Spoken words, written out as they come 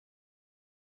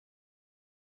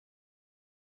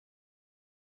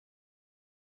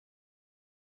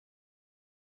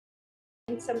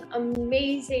some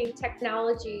amazing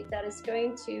technology that is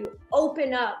going to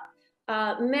open up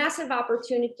massive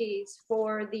opportunities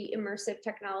for the immersive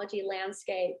technology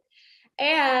landscape.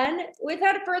 And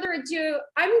without further ado,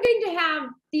 I'm going to have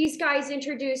these guys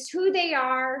introduce who they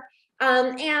are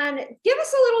and give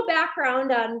us a little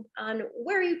background on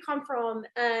where you come from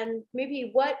and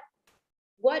maybe what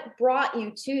brought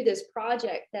you to this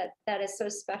project that is so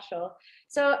special.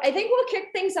 So I think we'll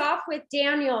kick things off with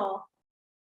Daniel.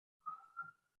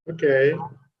 Okay.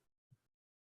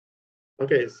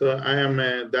 Okay, so I am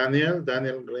Daniel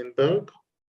Greenberg.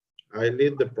 I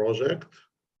lead the project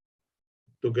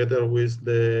together with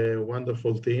the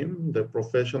wonderful team, the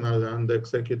professional and the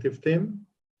executive team.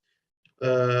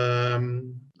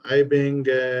 I've been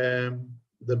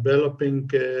developing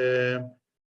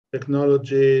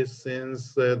technology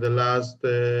since the last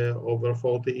over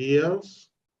 40 years,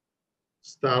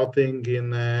 starting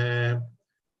in a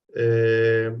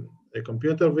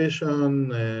computer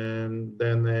vision, and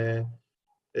then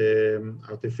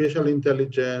artificial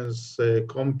intelligence,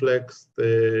 complex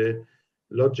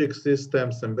logic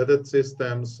systems, embedded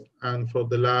systems, and for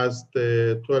the last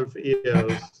 12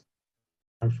 years,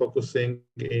 I'm focusing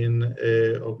in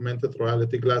augmented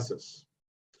reality glasses,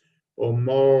 or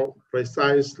more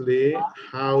precisely,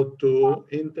 how to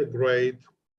integrate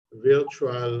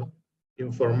virtual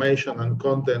information and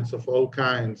contents of all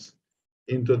kinds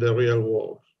into the real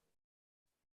world.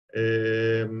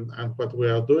 And what we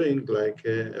are doing, like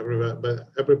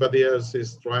everybody else,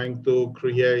 is trying to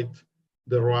create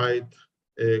the right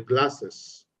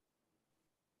glasses.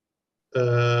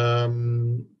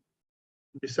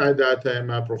 Beside that, I'm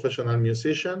a professional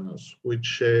musician,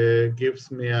 which gives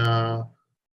me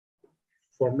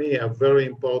for me, a very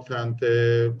important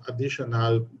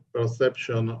additional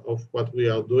perception of what we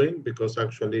are doing, because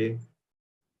actually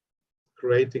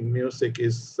creating music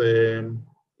is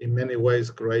in many ways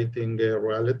creating a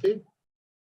reality.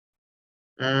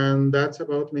 And that's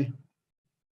about me.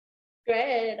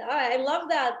 Great. Oh, I love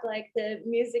that. Like, the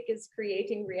music is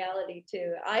creating reality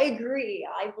too. I agree.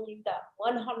 I believe that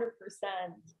 100%.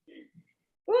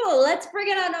 Cool. Let's bring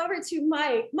it on over to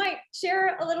Mike. Mike,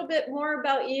 share a little bit more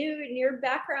about you and your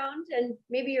background and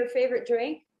maybe your favorite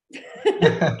drink.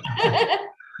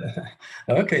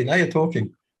 Okay, now you're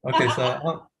talking. Okay,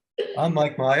 so I'm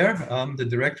Mike Meyer. I'm the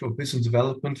Director of Business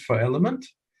Development for Element.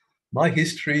 My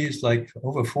history is like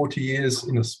over 40 years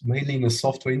mainly in the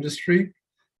software industry.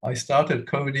 I started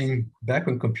coding back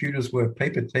when computers were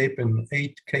paper tape and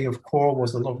 8K of core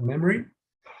was a lot of memory.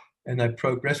 And I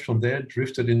progressed from there,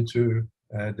 drifted into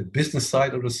the business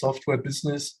side of the software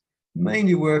business,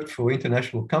 mainly worked for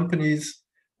international companies.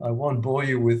 I won't bore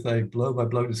you with a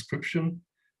blow-by-blow description.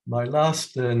 My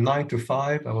last 9 to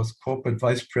 5, I was corporate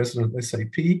vice president of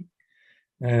SAP.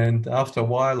 And after a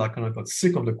while, I kind of got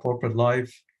sick of the corporate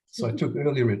life. So I took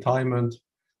early retirement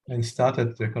and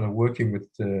started kind of working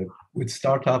with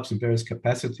startups in various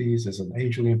capacities as an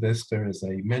angel investor, as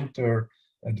a mentor,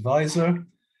 advisor.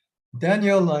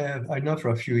 Daniel, I know for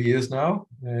a few years now.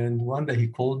 And one day he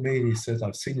called me and he said,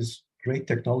 I've seen this great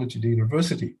technology at the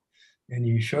university. And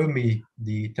he showed me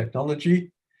the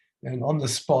technology. And on the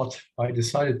spot, I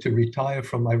decided to retire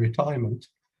from my retirement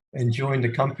and join the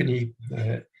company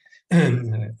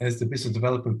as the business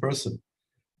development person.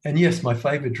 And yes, my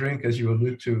favorite drink, as you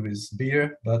allude to, is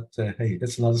beer, but hey,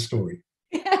 that's another story.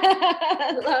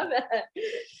 I love it.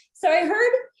 So I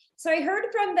heard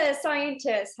from the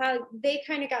scientists how they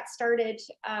kind of got started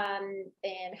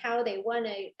and how they won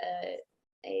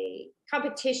a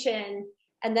competition.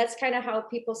 And that's kind of how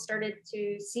people started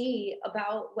to see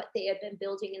about what they had been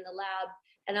building in the lab.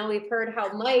 And now we've heard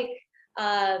how Mike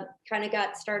kind of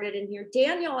got started in here.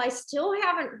 Daniel, I still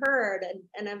haven't heard,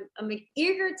 and I'm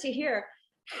eager to hear,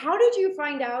 how did you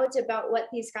find out about what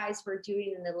these guys were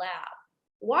doing in the lab?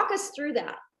 Walk us through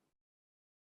that.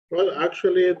 Well,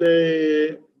 actually,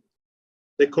 they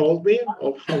called me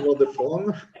over the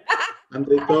phone, and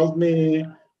they told me,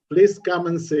 please come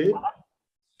and see.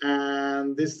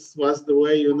 And this was the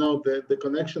way, the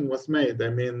connection was made. I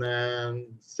mean,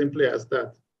 simply as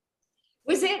that.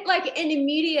 Was it like an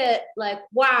immediate, like,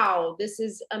 wow, this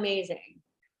is amazing?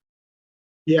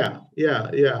 Yeah.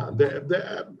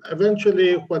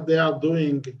 Eventually, what they are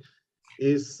doing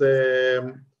is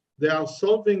they are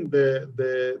solving the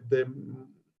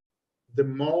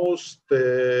most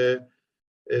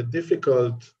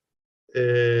difficult,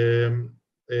 the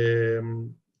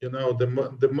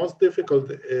most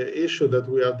difficult issue that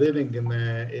we are dealing in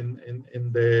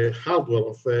the hardware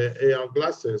of AR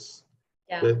glasses.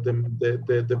 Yeah.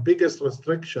 The biggest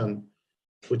restriction,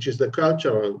 which is the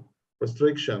cultural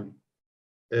restriction.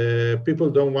 People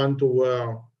don't want to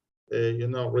wear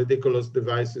ridiculous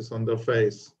devices on their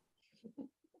face.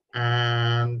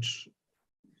 And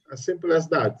as simple as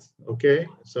that, okay?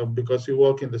 So because you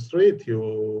walk in the street,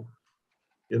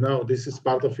 this is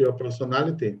part of your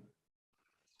personality.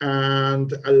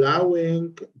 And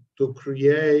allowing to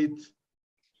create,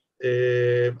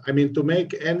 to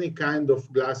make any kind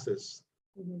of glasses,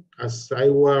 as I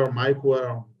wear, Mike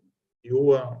wear, you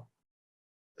wear,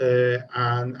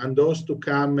 and those to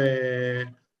come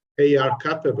AR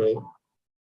capable,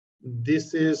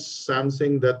 this is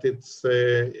something that it's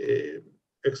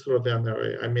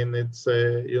extraordinary. I mean, it's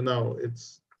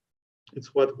it's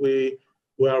what we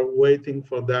are waiting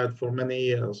for that for many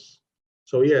years.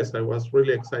 So yes, I was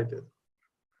really excited.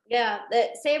 Yeah,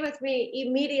 same with me.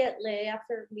 Immediately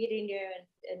after meeting you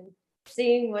and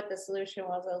seeing what the solution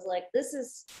was, I was like, this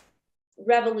is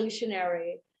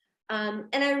revolutionary. And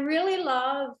I really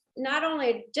love not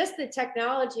only just the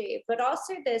technology, but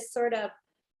also this sort of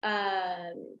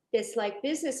this like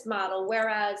business model,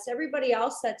 whereas everybody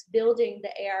else that's building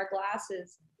the AR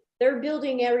glasses, they're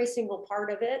building every single part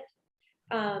of it.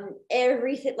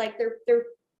 Everything, like they're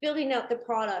building out the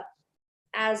product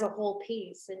as a whole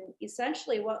piece. And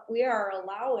essentially what we are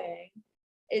allowing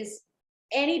is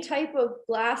any type of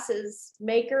glasses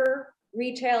maker,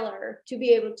 retailer to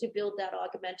be able to build that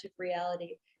augmented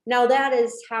reality. Now that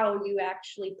is how you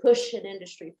actually push an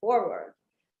industry forward.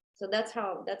 So that's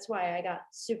why I got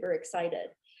super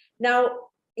excited. Now,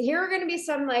 here are going to be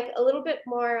some like a little bit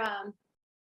more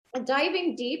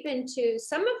diving deep into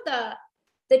some of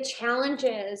the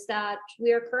challenges that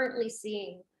we are currently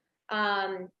seeing,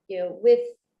 with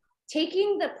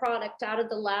taking the product out of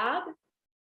the lab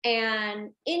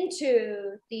and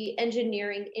into the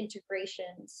engineering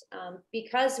integrations,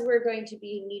 because we're going to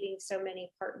be needing so many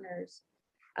partners.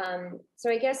 So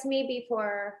I guess maybe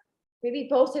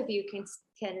both of you can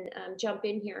jump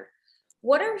in here.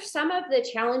 What are some of the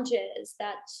challenges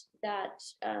that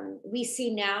we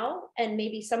see now, and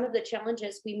maybe some of the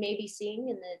challenges we may be seeing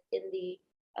in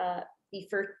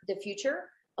the future?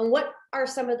 And what are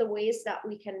some of the ways that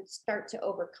we can start to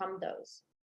overcome those?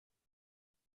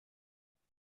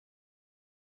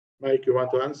 Mike, you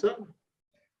want to answer?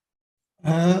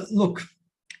 Look,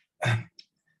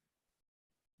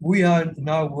 we are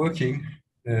now working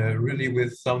really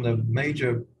with some of the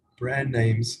major brand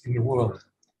names in the world.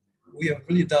 We have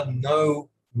really done no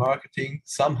marketing.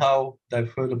 Somehow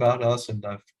they've heard about us and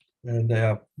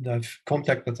they've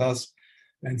contacted us,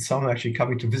 and some are actually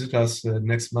coming to visit us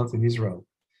next month in Israel.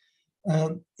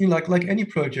 Like any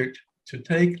project, to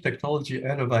take technology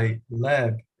out of a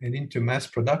lab and into mass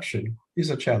production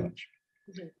is a challenge.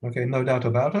 Okay, no doubt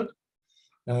about it.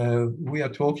 We are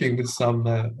talking with some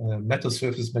metal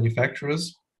surface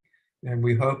manufacturers, and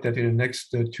we hope that in the next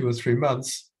 2 or 3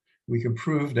 months, we can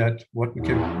prove that what we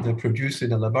can produce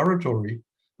in a laboratory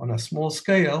on a small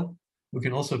scale, we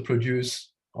can also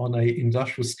produce on an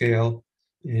industrial scale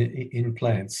in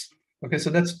plants. Okay, so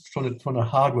that's from a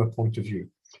hardware point of view.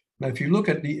 Now, if you look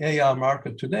at the AR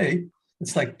market today,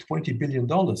 it's like $20 billion.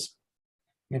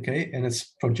 Okay, and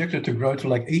it's projected to grow to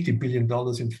like $80 billion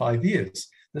in 5 years.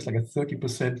 That's like a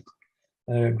 30%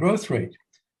 growth rate.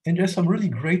 And there's some really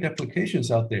great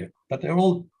applications out there, but they're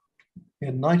all,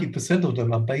 90% of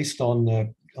them are based on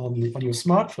your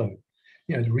smartphone.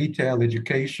 Retail,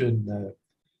 education,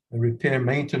 repair,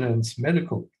 maintenance,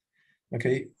 medical.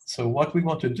 Okay, so what we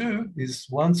want to do is,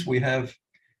 once we have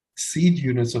seed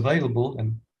units available,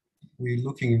 and we're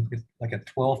looking at like a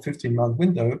 12, 15-month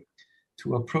window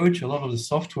to approach a lot of the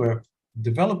software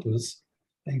developers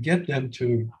and get them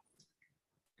to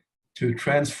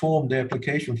transform the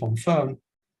application from phone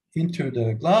into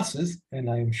the glasses. And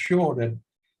I am sure that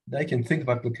they can think of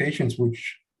applications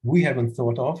which we haven't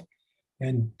thought of.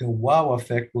 And the wow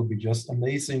effect will be just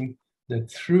amazing,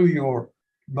 that through your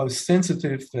most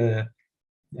sensitive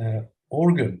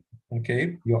organ,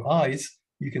 okay, your eyes,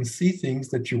 you can see things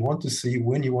that you want to see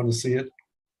when you want to see it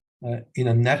in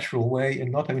a natural way,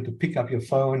 and not having to pick up your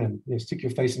phone and stick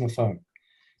your face in a phone.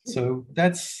 So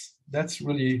that's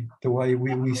really the way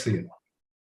we see it.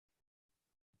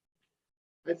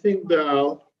 I think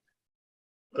that,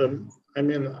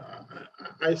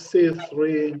 I see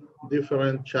 3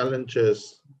 different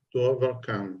challenges to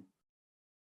overcome.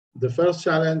 The first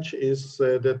challenge is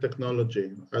the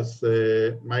technology. As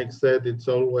Mike said, it's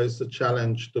always a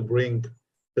challenge to bring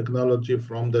technology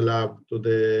from the lab to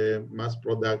the mass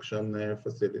production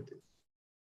facilities.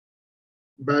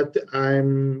 But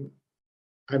I'm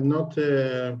not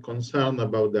concerned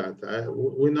about that.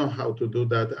 We know how to do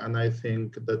that, and I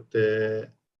think that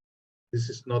this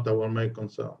is not our main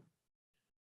concern.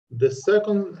 The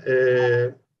second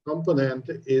component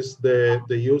is the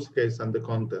use case and the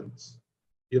contents.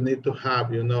 You need to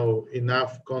have,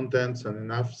 enough contents and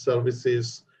enough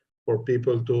services for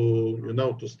people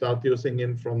to, to start using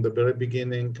it from the very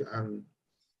beginning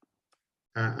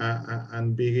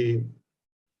and be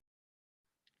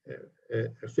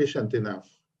efficient enough.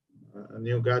 A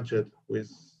new gadget with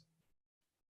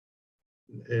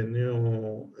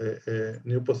new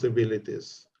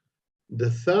possibilities. The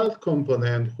third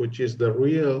component, which is the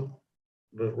real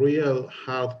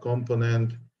hard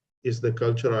component, is the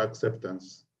cultural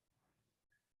acceptance.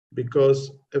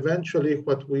 Because eventually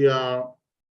what we are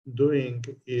doing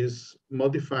is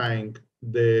modifying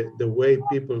the way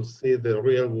people see the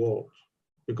real world,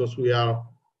 because we are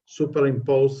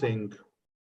superimposing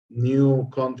new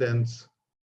contents,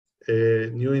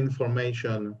 new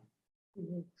information,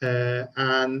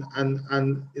 and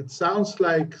it sounds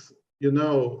like,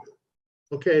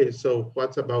 okay, so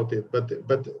what's about it?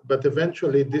 But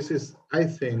eventually, this is, I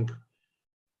think,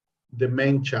 the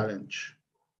main challenge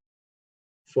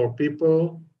for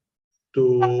people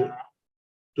to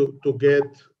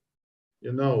get,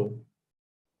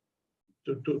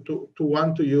 to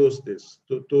want to use this,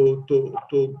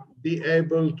 to be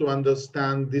able to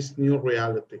understand this new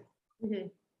reality. Mm-hmm.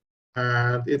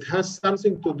 And it has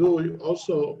something to do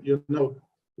also,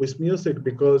 with music,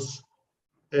 because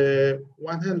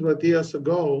 100 years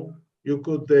ago, you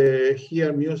could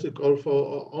hear music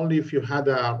only if you had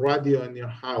a radio in your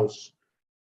house.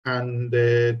 And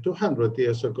 200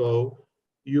 years ago,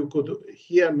 you could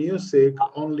hear music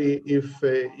only if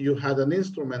you had an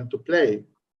instrument to play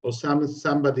or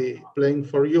somebody playing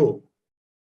for you.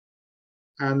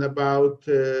 And about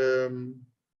 50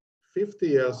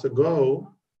 years ago,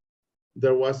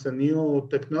 there was a new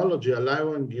technology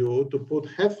allowing you to put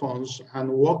headphones and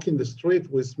walk in the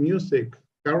street with music,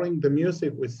 carrying the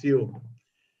music with you.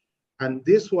 And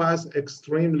this was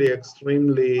extremely,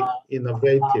 extremely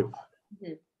innovative.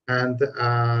 Mm-hmm. And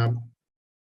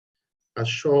a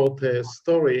short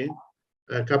story,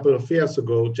 a couple of years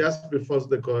ago, just before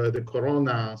the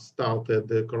corona started,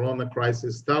 the corona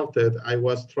crisis started, I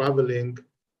was traveling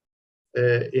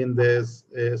in the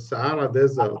Sahara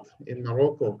Desert in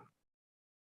Morocco.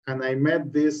 And I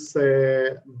met these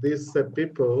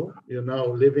people,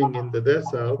 living in the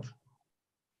desert,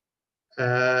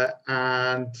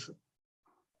 and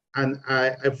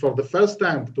I, for the first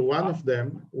time, to one of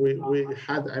them, we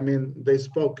had, they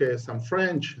spoke some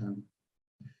French, and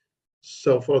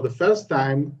so for the first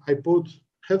time, I put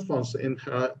headphones in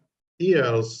her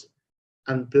ears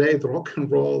and played rock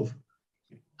and roll,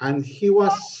 and he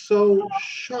was so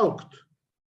shocked.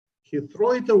 He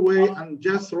threw it away and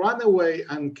just ran away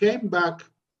and came back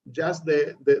just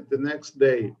the next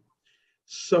day.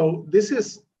 So this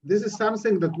is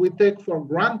something that we take for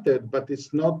granted, but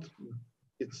it's not.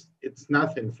 It's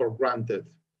nothing for granted.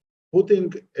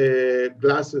 Putting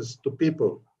glasses to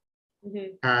people,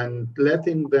 mm-hmm. and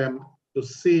letting them to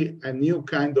see a new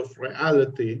kind of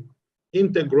reality,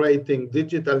 integrating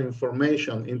digital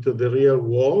information into the real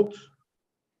world.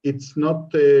 It's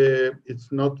not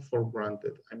for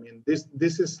granted.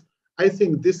 This is, I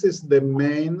think this is the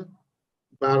main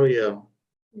barrier,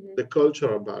 mm-hmm. the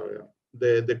cultural barrier,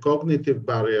 the cognitive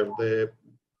barrier, the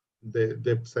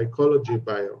psychology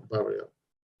barrier.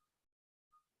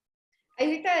 I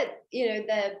think that,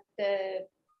 the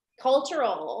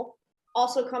cultural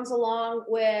also comes along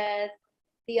with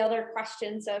the other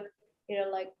questions of,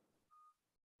 like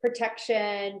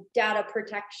protection, data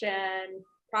protection,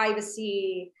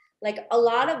 privacy, like a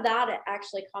lot of that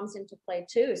actually comes into play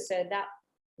too. So that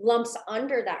lumps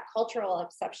under that cultural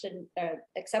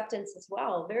acceptance as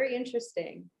well. Very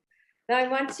interesting. Now I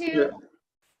want to, yeah.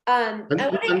 And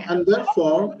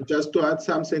therefore, just to add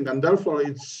something, and therefore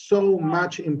it's so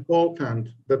much important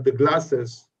that the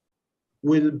glasses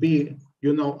will be,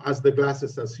 as the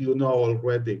glasses as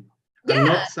already, yeah. And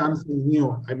not something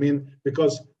new.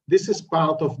 Because this is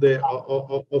part of the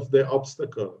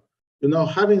obstacle.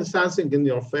 Having something in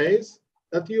your face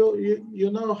that you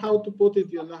know how to put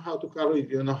it, you know how to carry it,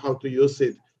 you know how to use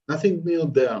it. Nothing new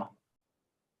there.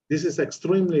 This is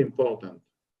extremely important.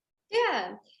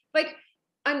 Yeah, like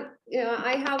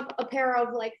I have a pair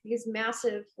of like these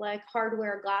massive like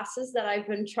hardware glasses that I've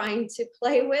been trying to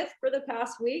play with for the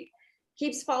past week.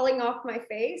 Keeps falling off my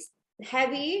face,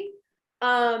 heavy,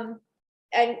 and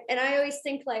I always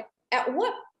think like,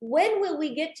 when will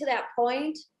we get to that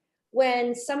point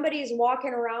when somebody's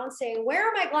walking around saying, "Where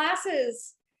are my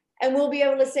glasses?" And we'll be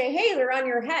able to say, "Hey, they're on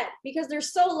your head," because they're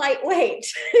so lightweight.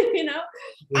 Yeah.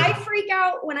 I freak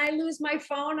out when I lose my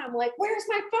phone. I'm like, "Where's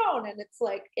my phone?" And it's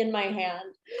like in my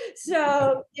hand.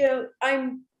 So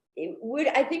I'm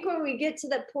I think when we get to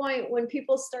the point when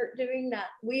people start doing that,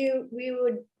 we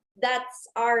would, that's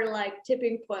our like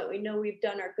tipping point. We know we've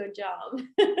done our good job.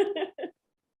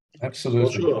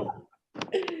 Absolutely. Sure.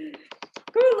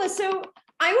 Cool. So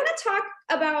I want to talk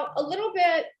about a little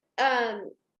bit,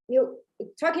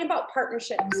 talking about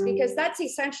partnerships, because that's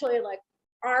essentially like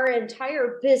our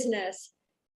entire business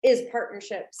is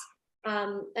partnerships.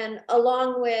 And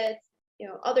along with,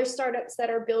 other startups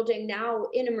that are building now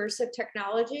in immersive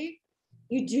technology,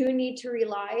 you do need to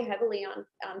rely heavily on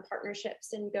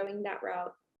partnerships and going that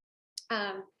route.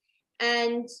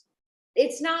 And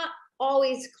it's not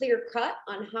always clear cut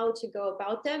on how to go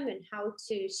about them and how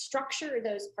to structure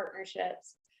those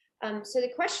partnerships. So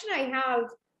the question I have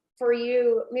for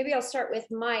you, maybe I'll start with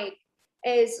Mike,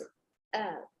 is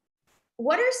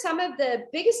what are some of the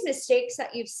biggest mistakes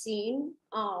that you've seen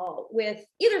with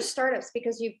either startups,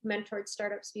 because you've mentored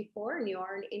startups before and you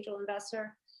are an angel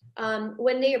investor,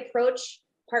 when they approach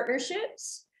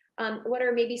partnerships? What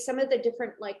are maybe some of the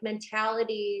different like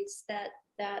mentalities that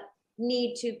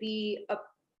need to be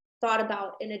thought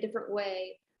about in a different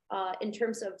way in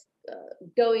terms of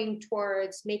going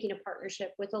towards making a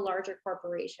partnership with a larger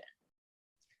corporation?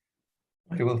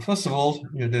 Okay, well, first of all,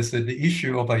 there's the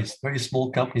issue of a very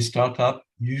small company startup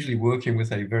usually working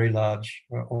with a very large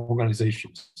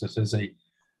organization. So there's a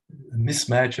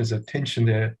mismatch, there's a tension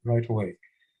there right away.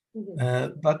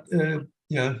 Mm-hmm. But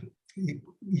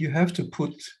you have to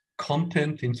put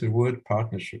content into the word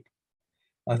partnership.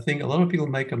 I think a lot of people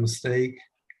make a mistake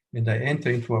and they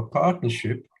enter into a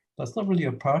partnership. That's not really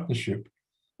a partnership.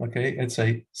 Okay, it's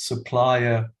a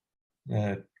supplier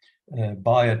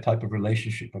buyer type of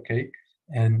relationship. Okay.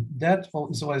 And that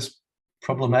is always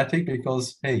problematic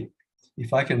because, hey,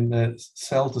 if I can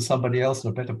sell to somebody else at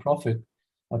a better profit,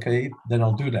 okay, then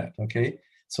I'll do that, okay?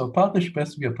 So a partnership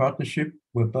has to be a partnership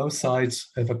where both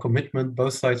sides have a commitment,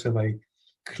 both sides have a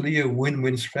clear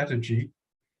win-win strategy,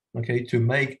 okay, to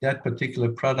make that particular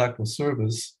product or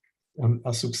service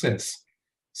a success.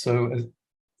 So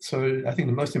I think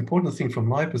the most important thing from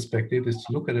my perspective is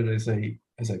to look at it as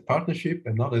a partnership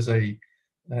and not as a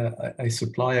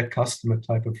supplier-customer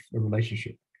type of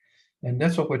relationship. And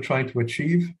that's what we're trying to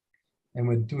achieve. And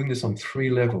we're doing this on 3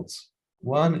 levels.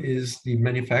 One is the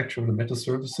manufacturer of the meta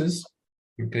services,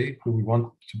 okay, who we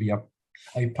want to be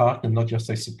a partner, not just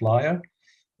a supplier.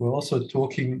 We're also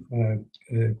talking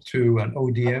to an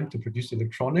ODM to produce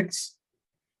electronics,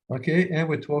 okay, and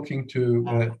we're talking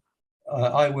to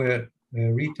eyewear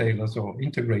retailers or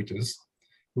integrators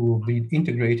who will be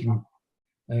integrating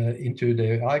into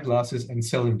their eyeglasses and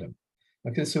selling them.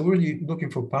 Okay, so we're really looking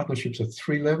for partnerships at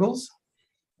 3 levels,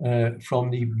 from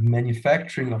the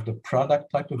manufacturing of the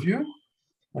product type of view.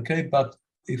 Okay, but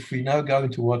if we now go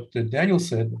into what Daniel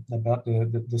said about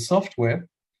the software,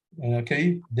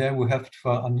 okay, then we have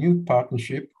a new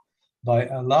partnership by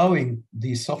allowing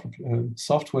these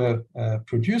software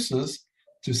producers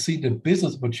to see the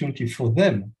business opportunity for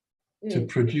them to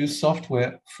produce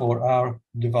software for our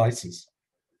devices.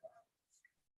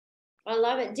 I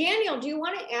love it. Daniel, do you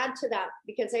want to add to that?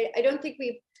 Because I don't think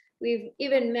we've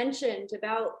even mentioned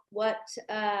about what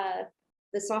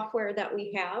the software that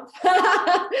we have.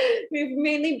 We've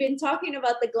mainly been talking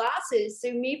about the glasses.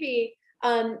 So maybe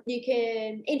you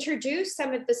can introduce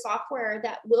some of the software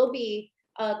that will be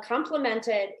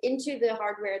complemented into the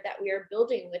hardware that we are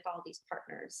building with all these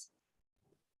partners.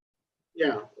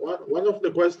 Yeah, one of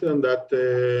the questions that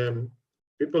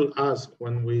people ask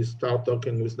when we start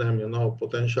talking with them,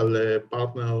 potential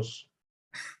partners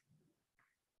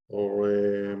or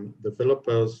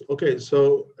developers. Okay,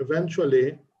 so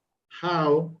eventually,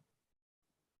 how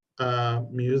a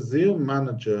museum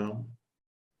manager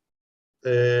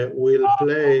will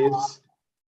place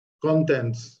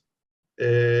contents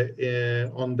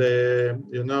on the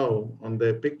on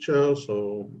the pictures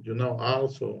or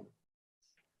art or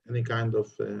any kind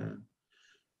of.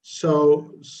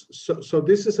 So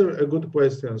this is a good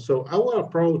question. So our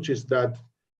approach is that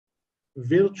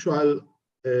virtual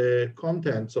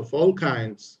contents of all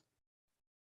kinds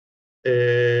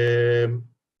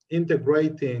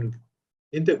integrated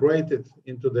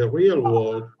into the real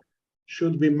world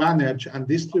should be managed and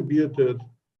distributed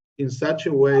in such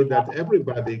a way that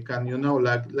everybody can,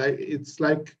 like it's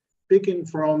like picking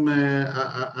from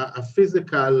a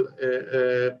physical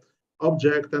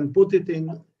object and put it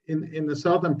in a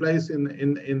certain place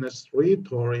in a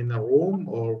street or in a room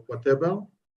or whatever,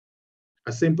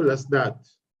 as simple as that.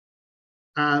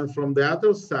 And from the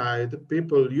other side,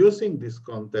 people using these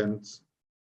contents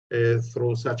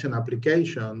through such an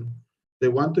application, they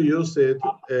want to use it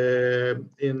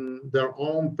in their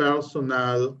own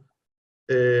personal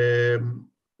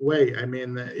way. I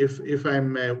mean, if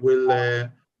I'm will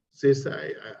see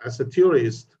as a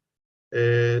tourist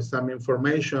some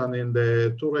information in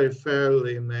the Tour Eiffel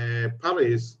in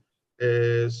Paris,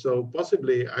 so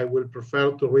possibly I will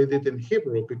prefer to read it in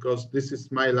Hebrew because this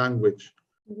is my language.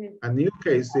 Mhm. And you,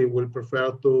 Casey, will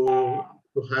prefer to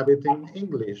have it in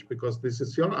English because this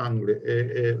is your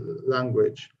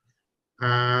language.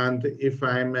 And if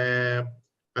I'm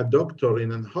a doctor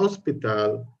in a hospital,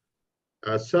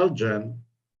 a surgeon,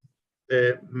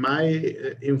 my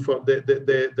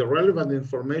the relevant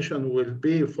information will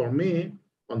be for me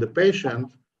on the patient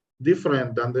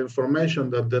different than the information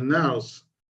that the nurse,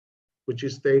 which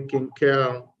is taking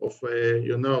care of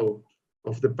you know,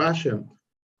 of the patient,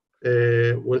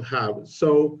 will have.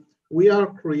 So we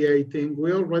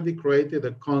already created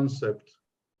a concept,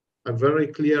 a very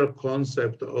clear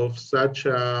concept of such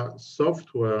a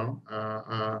software,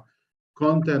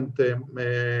 content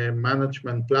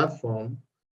management platform,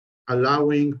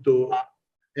 allowing to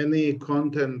any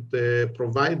content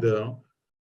provider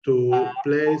to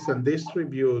place and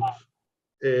distribute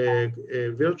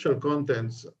virtual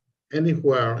contents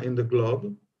anywhere in the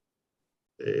globe.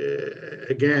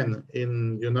 Again,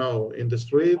 in in the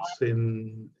streets,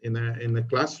 in a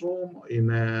classroom, in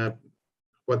a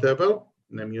whatever,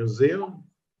 in a museum,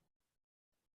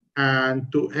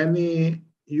 and to any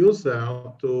user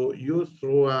to use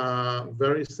through a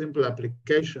very simple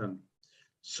application.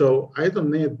 So I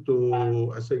don't need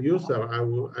to, as a user,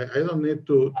 I don't need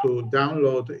to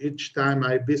download each time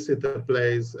I visit a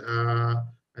place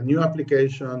a new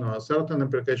application or a certain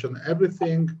application.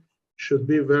 Everything should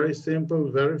be very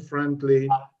simple, very friendly,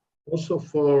 also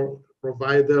for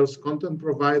providers, content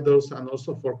providers, and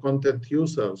also for content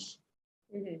users.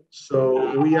 Mm-hmm.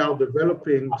 So we are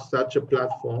developing such a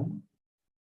platform,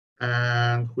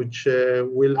 and which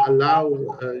will allow,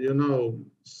 you know,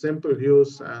 simple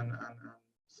use and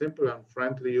simple and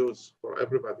friendly use for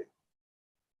everybody.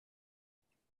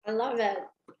 I love it.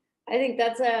 I think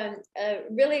that's a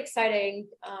really exciting,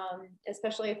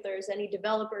 especially if there's any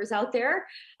developers out there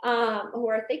who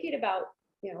are thinking about,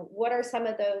 you know, what are some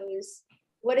of those,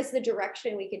 what is the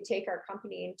direction we can take our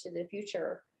company into the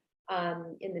future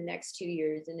in the next 2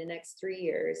 years, in the next 3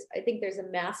 years. I think there's a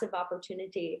massive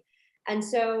opportunity. And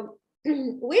so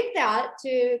with that,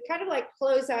 to kind of like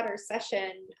close out our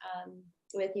session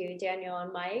with you, Daniel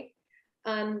and Mike,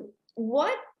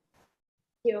 what,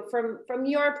 you know, from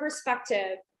your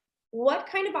perspective, what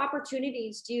kind of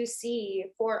opportunities do you see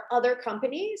for other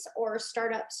companies or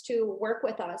startups to work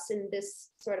with us in this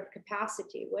sort of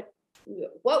capacity?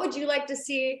 What would you like to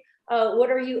see? What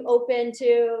are you open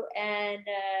to? And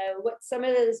what some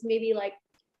of those maybe like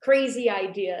crazy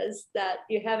ideas that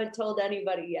you haven't told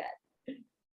anybody yet?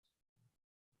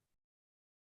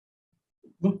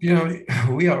 Look, you know,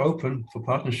 we are open for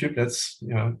partnership. That's,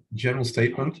 you know, general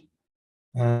statement.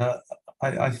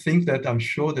 I think that I'm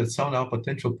sure that some of our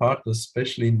potential partners,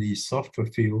 especially in the software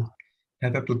field,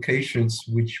 have applications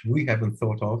which we haven't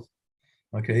thought of.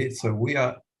 Okay, so we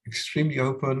are extremely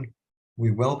open.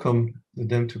 We welcome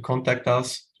them to contact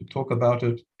us, to talk about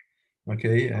it.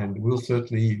 Okay, and we'll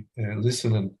certainly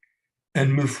listen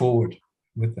and move forward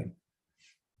with them.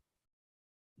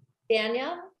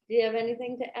 Daniel, do you have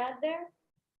anything to add there?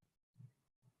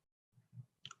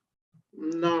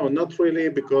 No, not really,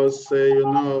 because you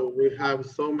know, we have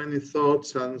so many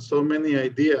thoughts and so many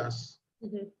ideas.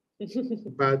 Mm-hmm.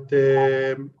 But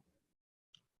to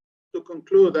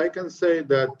conclude, I can say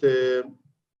that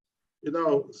you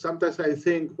know, sometimes I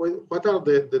think, what are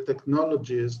the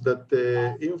technologies that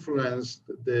influenced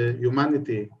the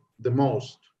humanity the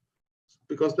most?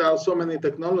 Because there are so many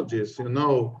technologies, you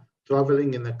know,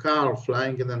 traveling in a car,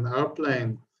 flying in an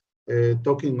airplane,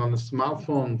 talking on a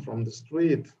smartphone from the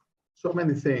street. So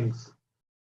many things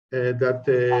that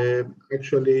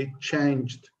actually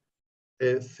changed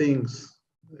things.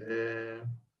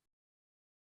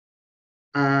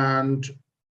 And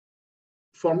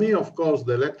for me, of course,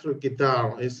 the electric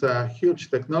guitar is a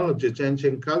huge technology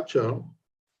changing culture,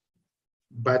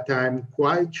 but I'm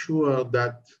quite sure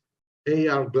that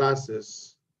AR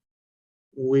glasses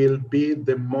will be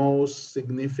the most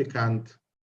significant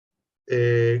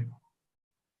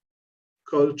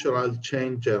cultural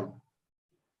changer.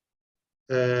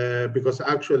 Because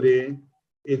actually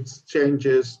it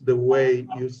changes the way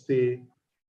you see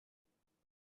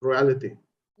reality.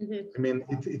 Mm-hmm. I mean,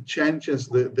 it changes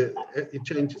it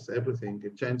changes everything.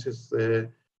 It changes you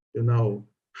know,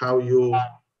 how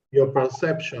your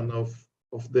perception of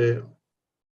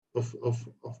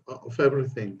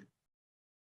everything.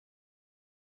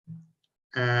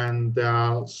 And there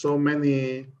are so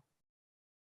many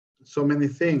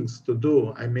things to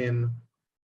do. I mean,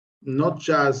 not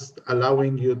just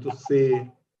allowing you to see,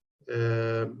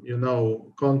 you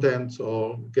know, content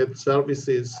or get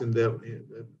services in the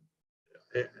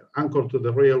anchored to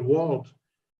the real world,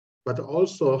 but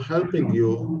also helping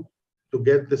you to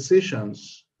get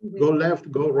decisions, go left,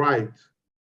 go right.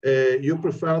 You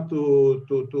prefer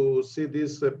to see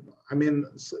this, I mean,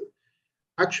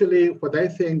 actually, what I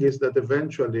think is that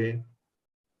eventually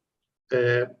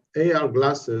AR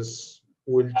glasses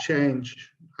will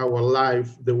change our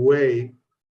life the way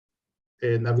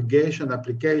navigation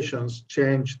applications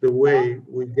change the way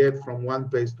we get from one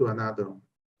place to another,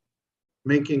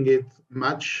 making it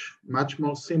much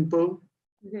more simple,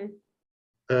 you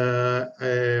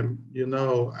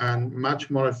know, and much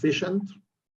more efficient,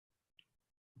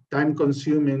 time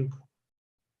consuming,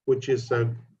 which is a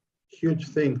huge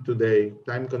thing today,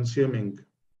 time consuming,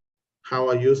 how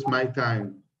I use my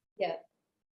time. Yeah.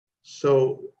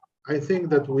 So I think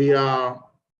that we are,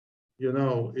 you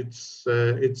know, it's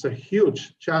a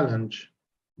huge challenge,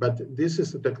 but this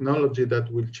is a technology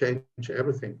that will change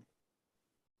everything.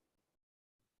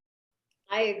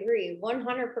 I agree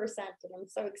 100%. And I'm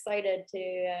so excited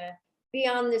to be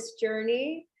on this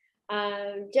journey.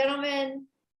 Gentlemen,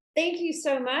 thank you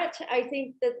so much. I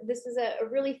think that this is a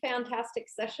really fantastic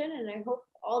session, and I hope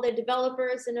all the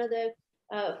developers and other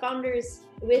founders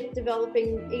with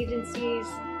developing agencies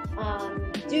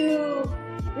do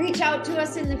reach out to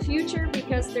us in the future,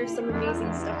 because there's some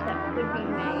amazing stuff that could be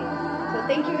made. So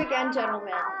thank you again,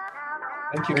 gentlemen.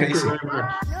 Thank you, Thank Casey. you very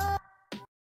much.